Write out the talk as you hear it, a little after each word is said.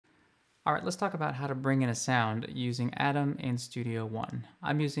All right, let's talk about how to bring in a sound using Atom in Studio One.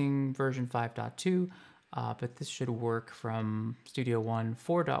 I'm using version 5.2, but this should work from Studio One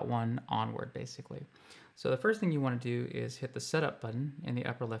 4.1 onward, basically. So the first thing you want to do is hit the Setup button in the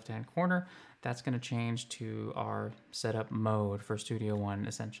upper left-hand corner. That's going to change to our setup mode for Studio One,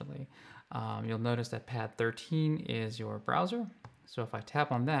 essentially. You'll notice that pad 13 is your browser. So if I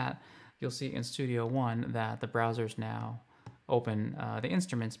tap on that, you'll see in Studio One that the browser's now open. The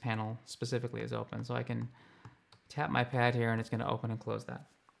instruments panel specifically is open, so I can tap my pad here and it's going to open and close that.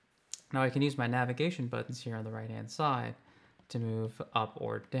 Now I can use my navigation buttons here on the right hand side to move up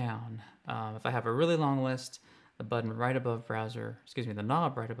or down. If I have a really long list, the button right above browser, the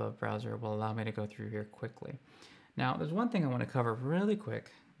knob right above browser will allow me to go through here quickly. Now there's one thing I want to cover really quick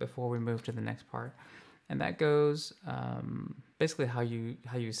before we move to the next part, and that goes basically how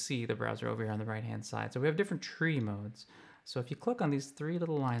you see the browser over here on the right hand side. So we have different tree modes. So if you click on these three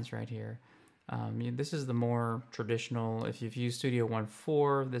little lines right here, this is the more traditional. If you've used Studio One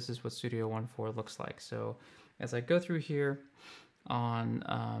 4, this is what Studio One 4 looks like. So as I go through here on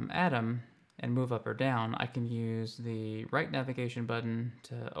Atom and move up or down, I can use the right navigation button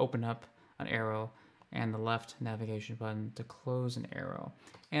to open up an arrow and the left navigation button to close an arrow.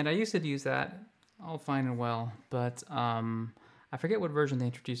 And I used to use that all fine and well, but I forget what version they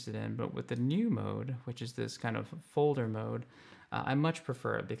introduced it in, but with the new mode, which is this kind of folder mode, I much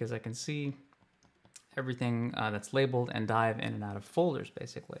prefer it because I can see everything that's labeled and dive in and out of folders,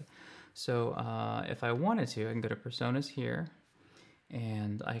 basically. So if I wanted to, I can go to Personas here,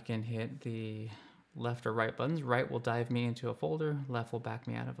 and I can hit the left or right buttons. Right will dive me into a folder, left will back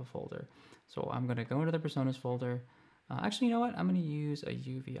me out of a folder. So I'm going to go into the Personas folder. Actually, you know what? I'm going to use a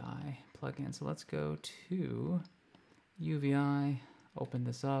UVI plugin. So let's go to UVI, open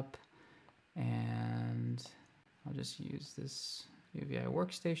this up, and I'll just use this UVI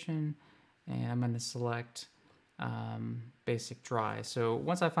workstation, and I'm going to select basic dry. So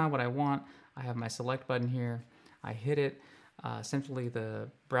once I find what I want, I have my select button here. I hit it. Simply the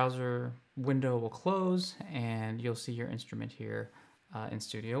browser window will close, and you'll see your instrument here in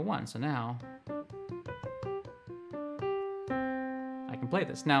Studio One. So now I can play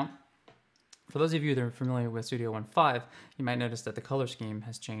this. Now, for those of you that are familiar with Studio One 5, you might notice that the color scheme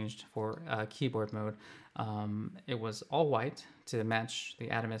has changed for keyboard mode. It was all white to match the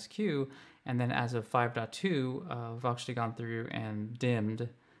Atom SQ, and then as of 5.2, we've actually gone through and dimmed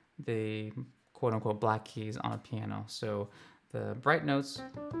the quote-unquote black keys on a piano. So the bright notes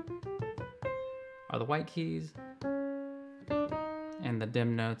are the white keys, and the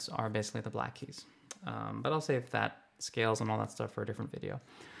dim notes are basically the black keys. But I'll save that scales and all that stuff for a different video.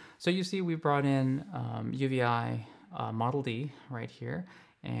 So you see we brought in UVI Model D right here,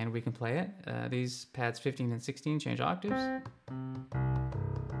 and we can play it. These pads 15 and 16 change octaves.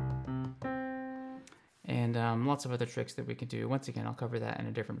 And lots of other tricks that we can do. Once again, I'll cover that in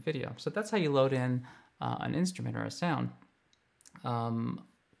a different video. So that's how you load in an instrument or a sound.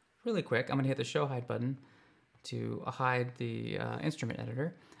 Really quick, I'm gonna hit the Show Hide button to hide the instrument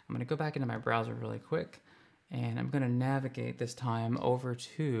editor. I'm gonna go back into my browser really quick, and I'm going to navigate this time over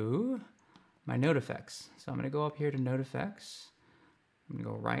to my Note Effects. So I'm going to go up here to Note Effects. I'm going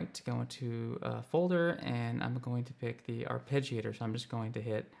to go right to go into a folder, and I'm going to pick the arpeggiator. So I'm just going to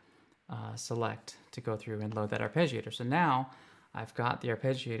hit select to go through and load that arpeggiator. So now I've got the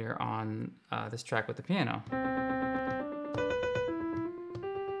arpeggiator on this track with the piano.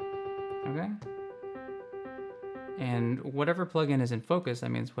 Okay. And whatever plugin is in focus,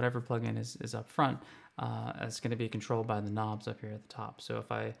 that means whatever plugin is up front, is going to be controlled by the knobs up here at the top. So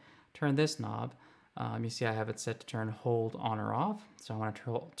if I turn this knob, you see I have it set to turn hold on or off. So I want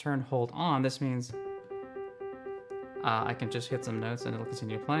to turn hold on. This means I can just hit some notes and it'll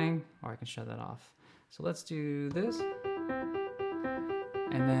continue playing, or I can shut that off. So let's do this.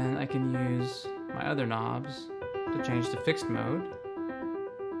 And then I can use my other knobs to change to fixed mode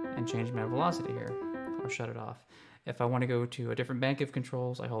and change my velocity here, or shut it off. If I want to go to a different bank of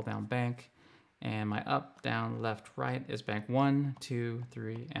controls, I hold down bank, and my up, down, left, right is bank 1, 2,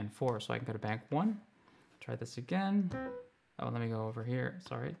 3, and 4. So I can go to bank 1. Try this again. Oh, let me go over here.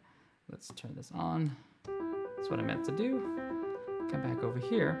 Sorry. Let's turn this on. That's what I meant to do. Come back over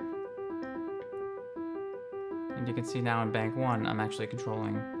here. And you can see now in bank 1, I'm actually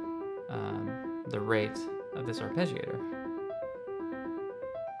controlling the rate of this arpeggiator.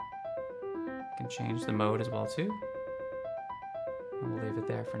 Can change the mode as well too. And we'll leave it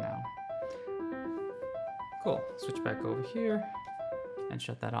there for now. Cool. Switch back over here and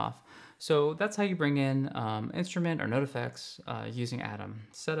shut that off. So that's how you bring in instrument or note effects using Atom.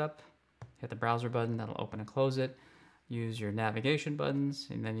 Setup, hit the browser button, that'll open and close it. use your navigation buttons,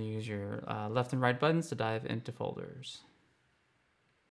 and then you use your left and right buttons to dive into folders.